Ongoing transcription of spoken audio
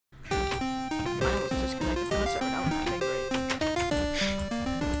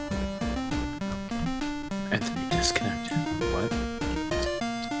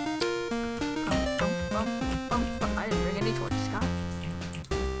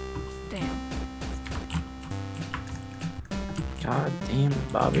God damn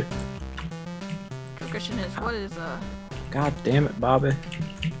it, Bobby. The question is, what is God damn it, Bobby.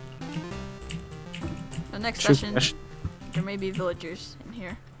 the next True session? question. There may be villagers in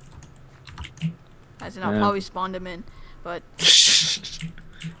here. As in, I'll Yeah. probably spawn them in, but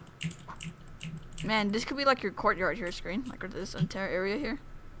man, this could be like your courtyard here, screen, like this entire area here.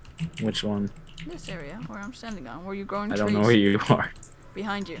 Which one? This area where I'm standing on, where you're growing I trees don't know where you are.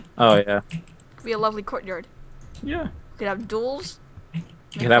 behind you. Oh, yeah. Could be a lovely courtyard. Yeah. We could have duels.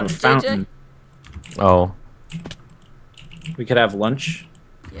 We could have a fountain. Oh. We could have lunch.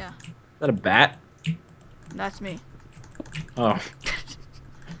 Yeah, Is that a bat? that's me. Oh.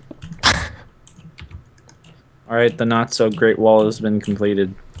 Alright, the not-so-great wall has been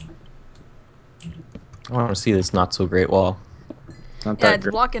completed. I want to see this not so great wall. Not Yeah, that it's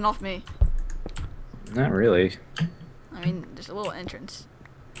great. blocking off me. Not really. I mean, there's a little entrance.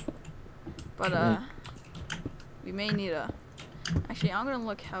 But, we may need a... Actually, I'm gonna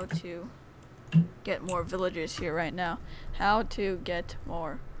look how to get more villagers here right now. How to get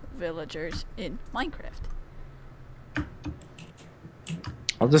more villagers in Minecraft.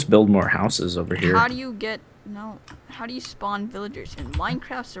 I'll just build more houses over here. How do you get... No. How do you spawn villagers in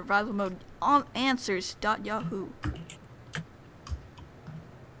Minecraft survival mode on answers.yahoo?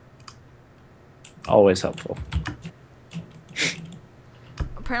 Always helpful.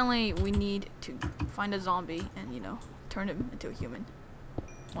 Apparently, we need to find a zombie and, you know, turn him into a human.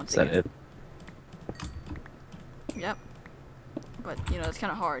 Once Is that again. it? Yep. But, you know, it's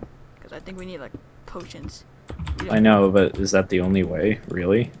kind of hard. Because I think we need, like, potions. I know, but is that the only way?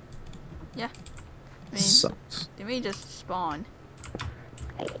 Really? Yeah. I mean, Sucks. they may just spawn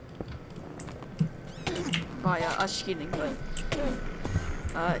by us cheating, but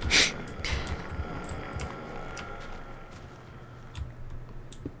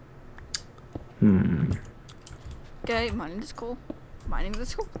okay, mining is cool. Mining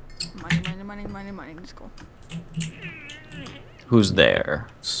is cool. Mining is cool. Who's there?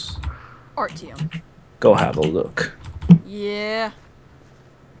 RTM. Go have a look. Yeah.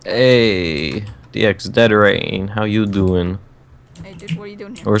 Hey, DX Dead Rain, how you doing? Hey, dude, what are you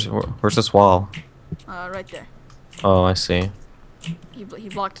doing here? Where's this wall? Right there. Oh, I see. He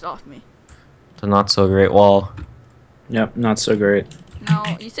blocked it off me. The not so great wall. Yep, not so great. Now,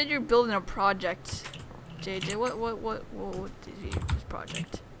 you said you're building a project. JJ, what is this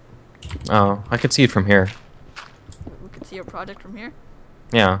project? Oh, I could see it from here. We could see your project from here?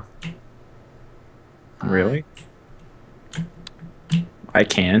 Yeah. Really? I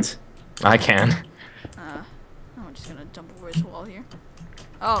can't. I can. I'm just gonna jump over this wall here.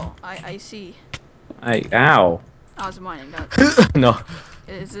 Oh, I see. Ow. I was mining that. No.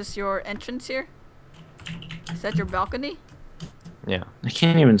 Is this your entrance here? Is that your balcony? Yeah. I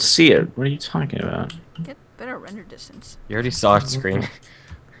can't even see it. What are you talking about? Get better render distance. You already saw it screen.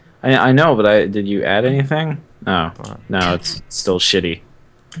 I know, but did you add anything? Oh, no, it's still shitty.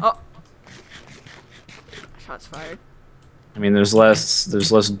 Oh! Shots fired. I mean, there's less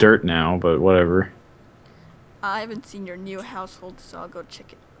dirt now, but whatever. I haven't seen your new household, so I'll go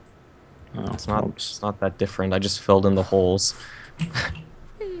check it. Oh, It's not that different. I just filled in the holes.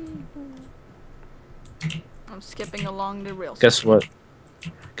 I'm skipping along the rails. Guess what?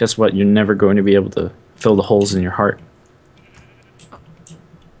 Guess what? You're never going to be able to fill the holes in your heart.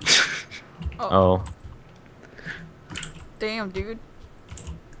 Oh. Damn, dude.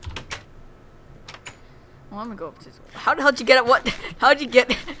 Well, I'm gonna go up to this. How the hell did you get it? What? How'd you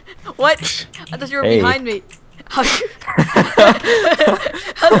get? What? I thought you were Hey. behind me. How'd you?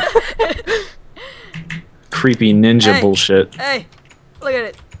 Creepy ninja Hey. bullshit. Hey, look at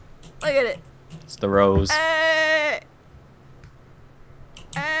it. Look at it. It's the rose. Hey.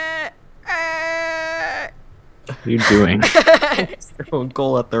 Hey. Hey. What are you doing? Throwing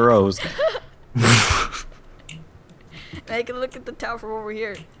goal at the rose. I can look at the tower from over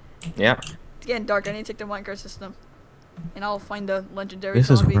here. Yeah. It's getting dark. I need to check the Minecraft system. And I'll find the legendary This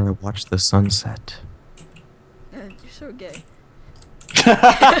is zombie. where I watch the sunset. You're so gay.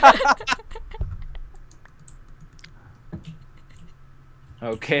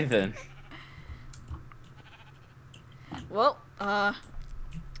 Okay then. Well,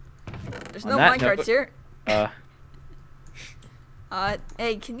 there's On no that minecarts note, here. I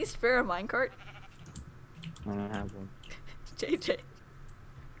Hey, can you spare a minecart? don't have one. JJ,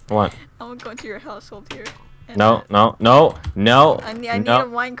 What? I'm going to your household here. and, No, no, no, no. I need a no.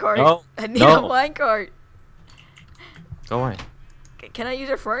 minecart. No, I need no. a minecart. Go away. Can I use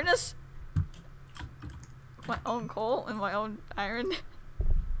a furnace? My own coal and my own iron?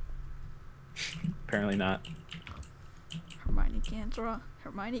 Apparently not. Hermione can't draw.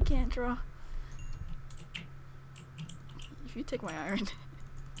 Hermione can't draw. if you take my iron.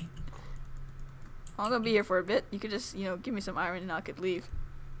 I'm gonna be here for a bit. You could just, you know, give me some iron and I could leave.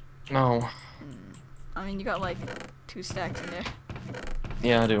 No. I mean, you got like 2 stacks in there.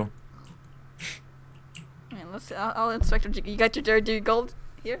 Yeah, I do. Man, I'll inspect your. You got your dirty gold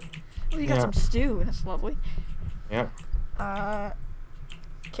here? Oh, you got some stew. That's lovely. Yeah.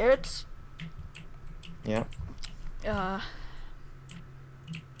 Carrots. Yeah. Up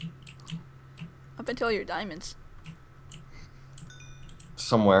until your diamonds.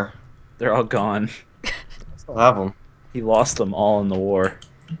 Somewhere. They're all gone. Still have them. He lost them all in the war.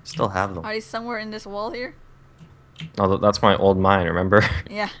 Still have them. Are they somewhere in this wall here? Oh, that's my old mine, remember?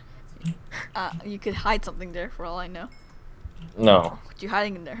 Yeah. You could hide something there for all I know. No. What you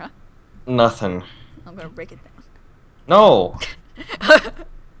hiding in there, huh? Nothing. I'm gonna break it down. No! I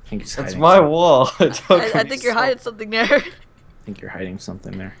think he's It's hiding my something. wall. I think you're hiding something there. I think you're hiding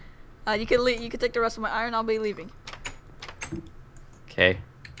something there. You can leave. You can take the rest of my iron. I'll be leaving. Okay.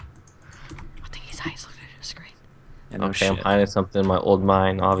 I think he's hiding something in the screen. Yeah, no Okay, I'm shit. hiding something in my old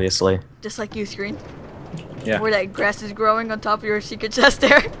mine, obviously. Just like you, screen. Yeah. Where that grass is growing on top of your secret chest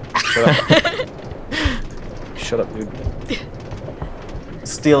there. Shut up. Shut up, dude.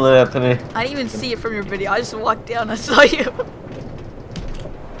 Steal it, Anthony. I didn't even see it from your video. I just walked down. I saw you.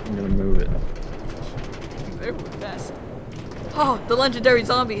 I'm gonna move it. You better move fast. Oh, the legendary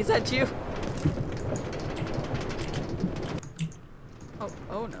zombie. Is that you?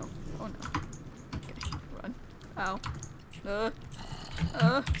 Oh no. Oh no. Okay, run. Ow.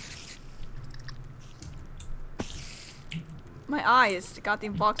 My eyes. The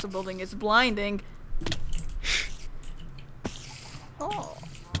goddamn voxel building is blinding. Oh.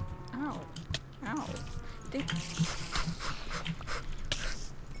 Ow. Ow. What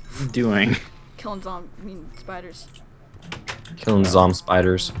are you doing? Killing spiders. Killing zom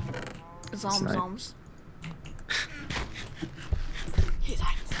spiders. Zoms. nice. He's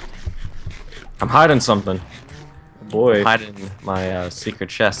hiding something. I'm hiding something. Boy. I'm hiding my secret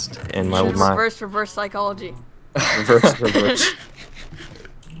chest in my old Should mine. reverse psychology.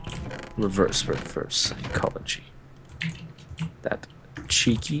 Reverse psychology. That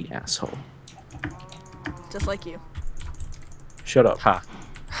cheeky asshole. Just like you. Shut up, Ha.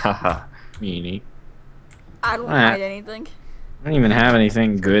 Ha ha. meanie. I don't Ah. hide anything. I don't even have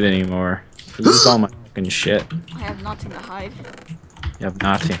anything good anymore. You used all my fucking shit. I have nothing to hide. You have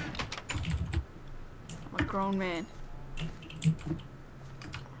nothing. I'm a grown man.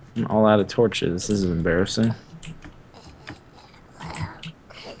 I'm all out of torches. This is embarrassing.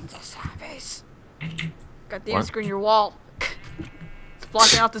 Goddamn, What? screen your wall. It's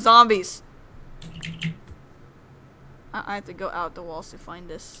blocking out the zombies. I have to go out the walls to find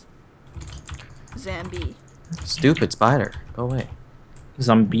this zombie. Stupid spider. Go away.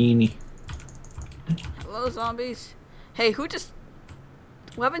 Zombini. Hello, zombies. Hey, what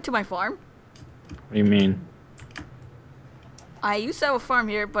happened to my farm? What do you mean? I used to have a farm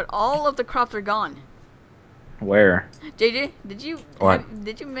here, but all of the crops are gone. Where? JJ, did you What?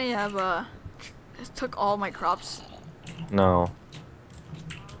 may have just took all my crops? No.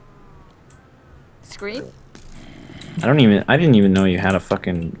 Screen? I didn't even know you had a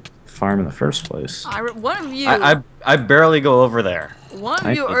fucking farm in the first place. One of you. I barely go over there. One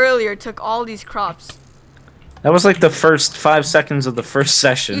I of you think- earlier took all these crops. That was like the first 5 seconds of the first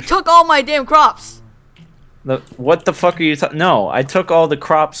session. You took all my damn crops. What the fuck are you No, I took all the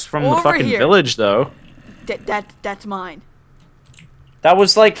crops from the Over fucking here. village though. That's mine. That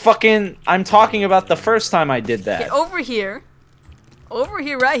was like fucking I'm talking about the first time I did that. Get over here. Over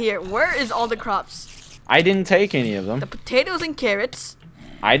here, right here. Where is all the crops? I didn't take any of The them. potatoes and carrots.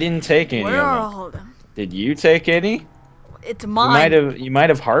 I didn't take any Where of are them. all of them? Did you take any? It's You mine. might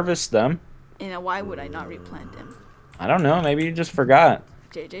have harvested them. And why would I not replant them? I don't know, maybe you just forgot.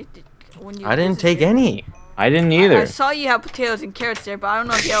 JJ, when you I didn't visited take here- any. I didn't I either. saw you have potatoes and carrots there, but I don't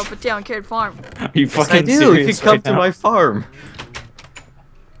know if you have a potato and carrot farm. Are you Yes, fucking I do. You serious can come right to now? my farm.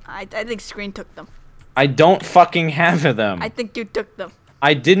 I think Screen took them. I don't fucking have them. I think you took them.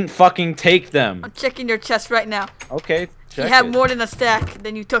 I didn't fucking take them. I'm checking your chest right now. Okay, If check you have it. more than a stack,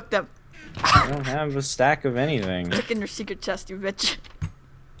 then you took them. I don't have a stack of anything. Check in your secret chest, you bitch.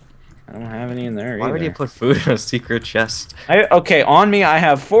 I don't have any in there Why either. would you put food in a secret chest? Okay, on me I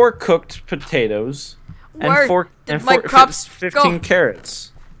have 4 cooked potatoes and Where 4 did and my 4 crops 15 go?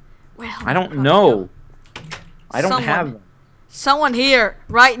 carrots. Where the hell I did my don't crops know. go? I don't Someone- have them. Someone here,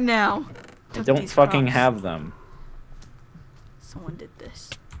 right now. I took don't these fucking crops. have them. Someone did this.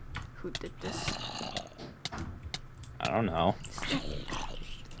 Who did this? I don't know.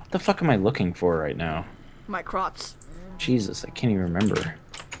 What the fuck am I looking for right now? My crops. Jesus, I can't even remember.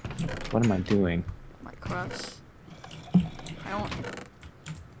 What am I doing? My crops. don't.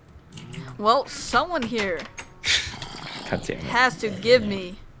 Well, someone here God damn it. has to give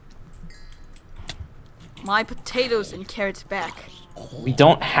me my potatoes and carrots back. We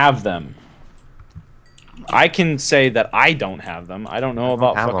don't have them. I can say that I don't have them. I don't know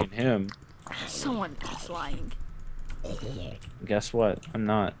about have fucking him. Someone is lying. Guess what? I'm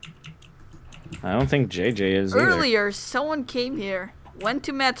not. I don't think JJ is either. Earlier, someone came here, went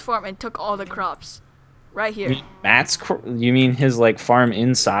to Matt's farm, and took all the crops. Right here. You mean his like farm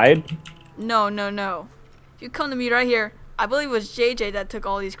inside? No. If you come to me right here, I believe it was JJ that took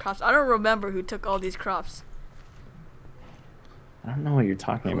all these crops. I don't remember who took all these crops. I don't know what you're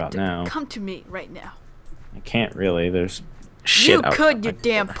talking about now. Come to me right now. I can't really. There's shit You out could, there. you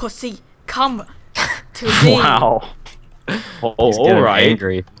damn pussy. Come to me. Wow. Oh, He's getting alright.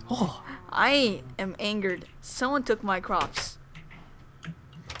 angry. I am angered. Someone took my crops.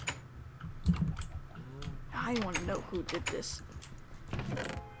 I want to know who did this.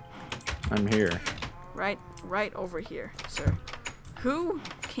 I'm here. Right over here, sir. Who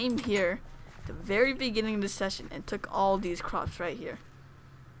came here at the very beginning of the session and took all these crops right here?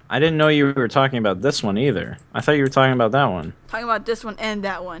 I didn't know you were talking about this one either. I thought you were talking about that one. Talking about this one and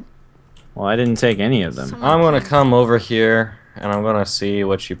that one. Well, I didn't take any of them. Someone I'm gonna came- come over here and I'm gonna see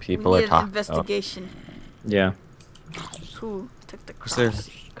what you We people need are an talking about. investigation. Yeah. Who took the Is there crops?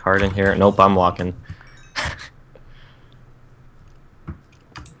 a card in here? Nope, I'm walking.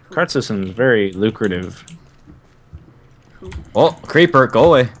 Card system is very lucrative. Oh, creeper, go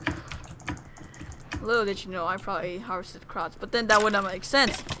away. Little did you know, I probably harvested crops, but then that would not make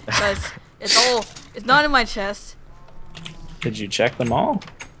sense because it's not in my chest. Did you check them all?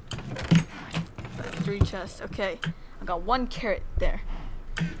 3 chests. Okay, I got 1 carrot there,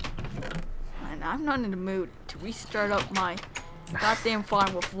 and I'm not in the mood to restart up my goddamn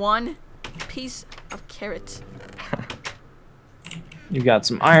farm with 1 piece of carrot. You got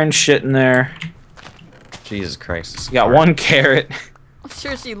some iron shit in there. Jesus Christ. You got 1 carrot. I'm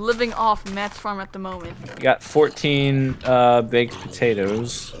seriously living off Matt's farm at the moment. You got 14 baked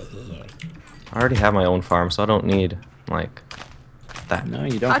potatoes. I already have my own farm, so I don't need, like, that. No,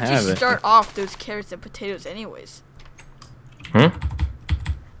 you don't How'd have you it. start off those carrots and potatoes anyways? Hmm?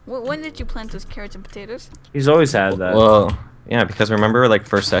 When did you plant those carrots and potatoes? He's always had that. Well, yeah, because remember, like,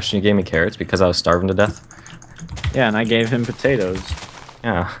 first session you gave me carrots because I was starving to death? Yeah, and I gave him potatoes.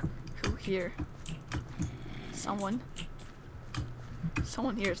 Yeah. Who here?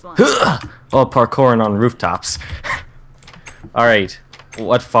 Someone here is lying. Oh, parkouring on rooftops. Alright,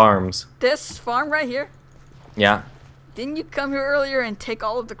 what farms? This farm right here? Yeah, Didn't you come here earlier and take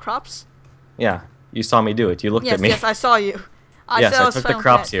all of the crops? yeah, you saw me do it. You looked Yes, at me. yes, I saw you. Yes, said I was took fine the with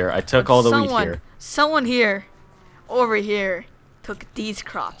crops that. here. I took But all the wheat here. Someone here, over here, took these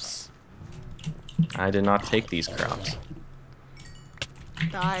crops. I did not take these crops.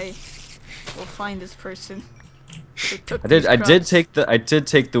 I will find this person who took I did. these I did crops. take the. I did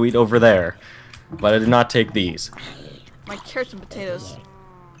take the wheat over there, but I did not take these. My carrots and potatoes.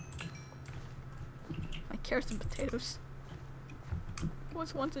 My carrots and potatoes.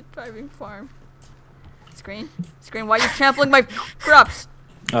 Was once a thriving farm. Screen, why are you trampling my crops?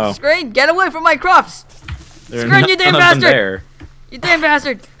 Oh, Screen, get away from my crops! there are Screen, you damn none of them bastard! there. You damn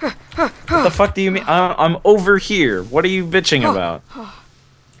bastard! What the fuck do you mean? I'm over here. What are you bitching about?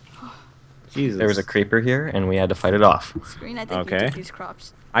 Jesus. There was a creeper here, and we had to fight it off. Screen, I think you Okay. took these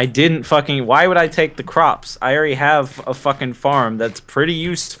crops. I didn't fucking. Why would I take the crops? I already have a fucking farm that's pretty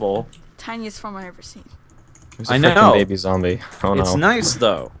useful. Tiniest farm I've ever seen. There's a I frickin' know. baby zombie. Oh no. It's nice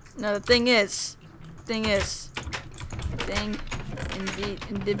though. No, the thing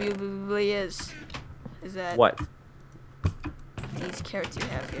indubitably is that What? these carrots you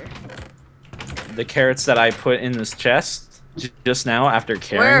have here. The carrots that I put in this chest just now after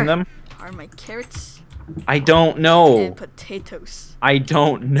carrying Where? them? Are my carrots I don't know. and potatoes. I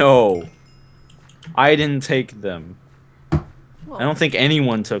don't know. I didn't take them. Well, I don't think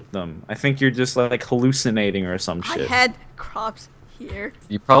anyone took them. I think you're just like hallucinating or some I shit. had crops here,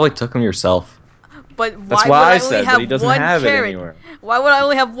 You probably took them yourself. but That's why what would I I only said, have but he doesn't one have carrot? it anywhere. Why would I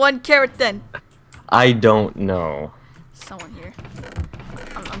only have 1 carrot then? I don't know. Someone here.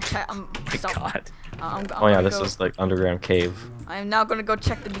 I'm My stop. God. I'm Oh yeah, gonna this go. is like underground cave. I am now gonna go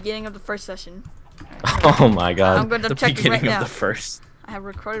check the beginning of the first session. Oh my I'm god. going to The check beginning right now. of the first. I have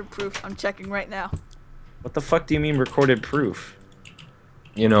recorded proof. I'm checking right now. What the fuck do you mean recorded proof?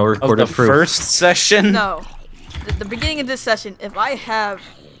 You know, Of recorded the proof. first session? No, the beginning of this session. If I have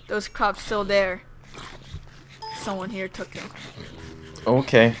those crops still there, someone here took them.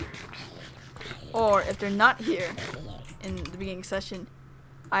 Okay. Or if they're not here in the beginning session,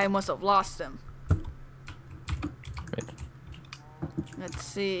 I must have lost them. Let's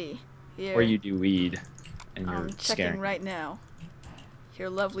see. Here. Or you do weed, and you're I'm checking scaring. right now. Hear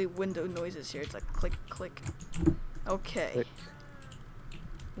lovely window noises here. It's like click, click. Okay. Click.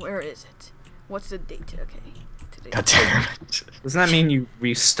 Where is it? What's the date? Okay. Today. God damn it. Doesn't that mean you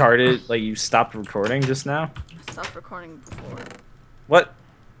restarted, like you stopped recording just now? I stopped recording before. What?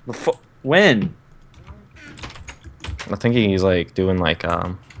 When? I think he's like doing like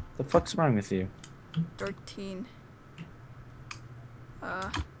The fuck's wrong with you? 13.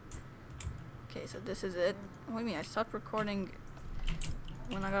 Okay, so this is it. What do you mean? I stopped recording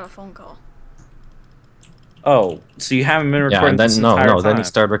when I got a phone call. Oh, so you haven't been recording yeah, and then this no, entire then he time.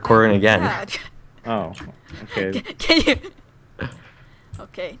 started recording again. Yeah. Oh, okay. Can you?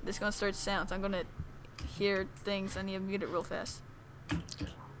 Okay, this is gonna start sounds. I'm gonna hear things. I need to mute it real fast.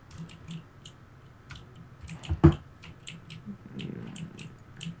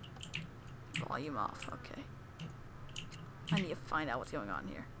 Volume off. Okay. I need to find out what's going on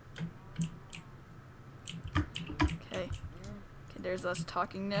here. Okay. Okay, there's us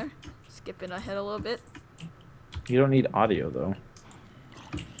talking there. Skipping ahead a little bit. You don't need audio though.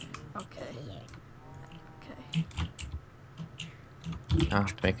 Okay. Okay. I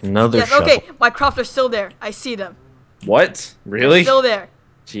have to make another Yes, shovel. okay. My crops are still there. I see them. What? They're Really? still there.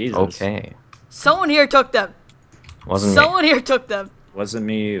 Jesus. Okay. Someone here took them. Wasn't me. Someone here took them. Wasn't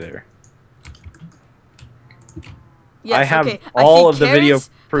me either. Yes, I have okay. all I of see the video carrots,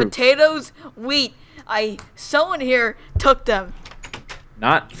 proof. potatoes, wheat. Someone here took them.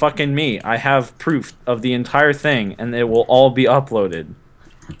 Not fucking me. I have proof of the entire thing, and it will all be uploaded.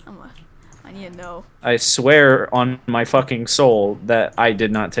 I need to know. I swear on my fucking soul that I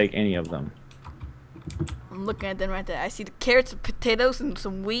did not take any of them. I'm looking at them right there. I see the carrots and potatoes and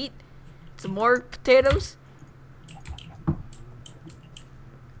some wheat. Some more potatoes.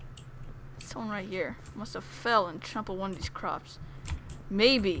 Someone right here must have fell and trampled one of these crops.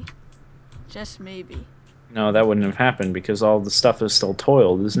 Maybe. Just maybe. No, that wouldn't have happened because all the stuff is still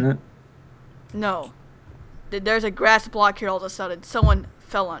toiled, isn't it? No. There's a grass block here all of a sudden. Someone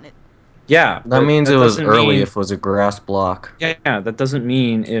fell on it. Yeah. That means it was doesn't early mean- if it was a grass block. Yeah, that doesn't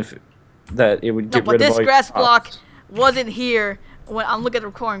mean that it would No, get but rid of this all your grass block crops. wasn't here when I'm looking at the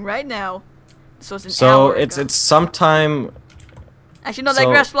recording right now. So it's an So hour it's ago. sometime. Actually, no, that so-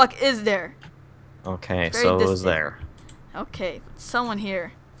 grass block is there. Okay, Very so it was distant. there. Okay, but someone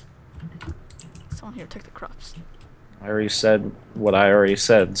here took the crops. I already said what I already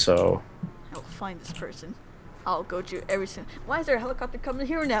said, so I will find this person. I'll go to every single. Why is there a helicopter coming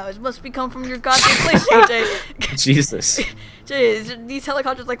here now? It must be coming from your goddamn place, JJ. Jesus. JJ, these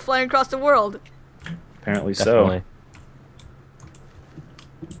helicopters like flying across the world. Apparently Definitely.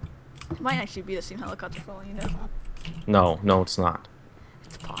 It might actually be the same helicopter for all you know. No, it's not.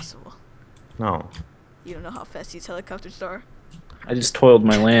 It's possible. No. You don't know how fast these helicopters are. I just toiled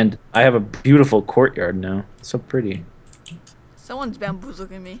my land. I have a beautiful courtyard now. So pretty. Someone's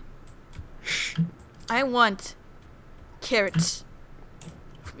bamboozling me. I want carrots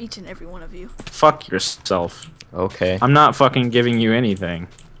from each and every one of you. Fuck yourself. Okay. I'm not fucking giving you anything.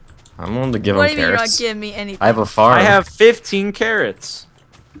 I'm willing to give What him do you mean you're not carrots. giving me anything? I have a farm. I have 15 carrots.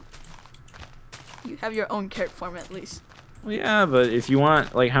 You have your own carrot farm at least. Well, yeah, but if you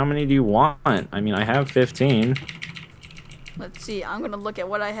want, like, how many do you want? I mean, I have 15. Let's see. I'm gonna look at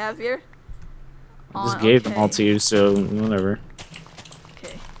what I have here. I just gave them all okay. to you, so whatever.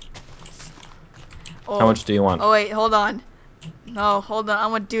 Okay. Oh, How much do you want? Oh wait, hold on. No, hold on.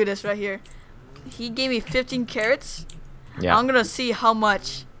 I'm gonna do this right here. He gave me 15 carrots. Yeah. I'm gonna see how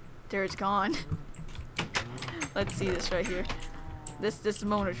much there's gone. Let's see this right here. This is the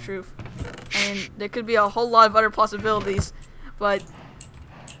moment of truth. I mean, there could be a whole lot of other possibilities, but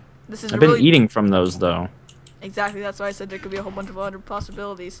this is I've been really eating from those, though. exactly. That's why I said there could be a whole bunch of other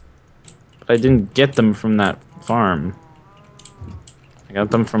possibilities. But I didn't get them from that farm. I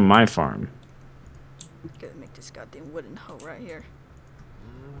got them from my farm. Gotta make this goddamn wooden hoe right here.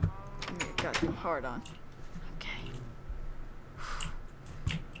 Make it goddamn hard on. Okay.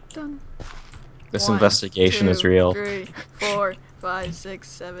 Done. This 1, investigation 2, is real. 3, 4, 5, 6,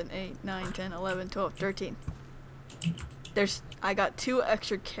 7, 8, 9, 10, 11, 12, 13. I got 2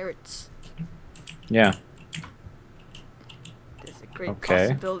 extra carrots. Yeah. There's a great Okay.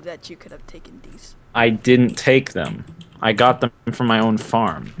 possibility that you could have taken these. I didn't take them. I got them from my own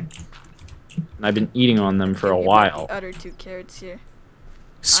farm. And I've been eating on them for a You got while. the other 2 carrots here.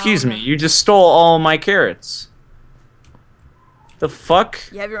 Excuse me, know. you just stole all my carrots. The fuck?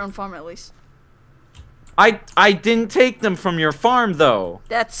 You have your own farm at least. I didn't take them from your farm, though.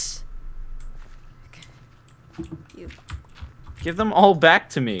 That's... You. Give them all back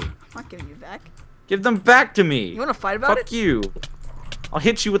to me. I'm not giving you back. Give them back to me. You wanna fight about Fuck it? you. I'll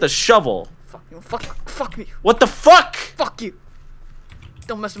hit you with a shovel. Fuck you. Fuck me. What the fuck? Fuck you.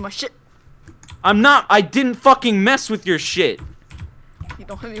 Don't mess with my shit. I didn't fucking mess with your shit. You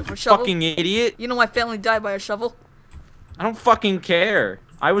don't hit me with a shovel. Fucking idiot. You know my family died by a shovel? I don't fucking care.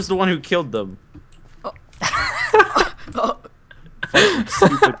 I was the one who killed them. Oh. Oh. Fucking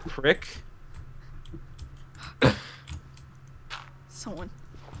stupid prick. Someone.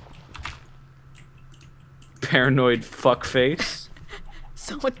 Paranoid fuckface.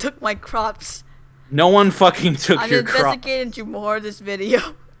 Someone took my crops. No one fucking took I'm your crop. investigating you more this video.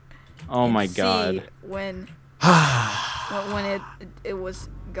 Oh my god. See when it was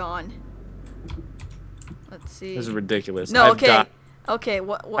gone. Let's see. This is ridiculous. No, I've okay.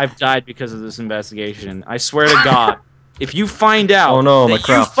 What? I've died because of this investigation. I swear to God, if you find out Oh no, my that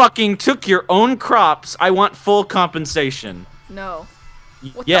you crop. fucking took your own crops, I want full compensation. No.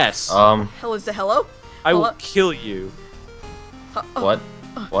 What Yes. the hell is the hello? I will Hello? kill you. What?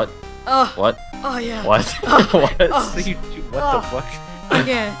 What? Oh. What? Oh yeah. What? What? Oh. What the fuck?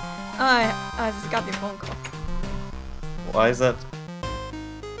 Again. I just got your phone call. Why is that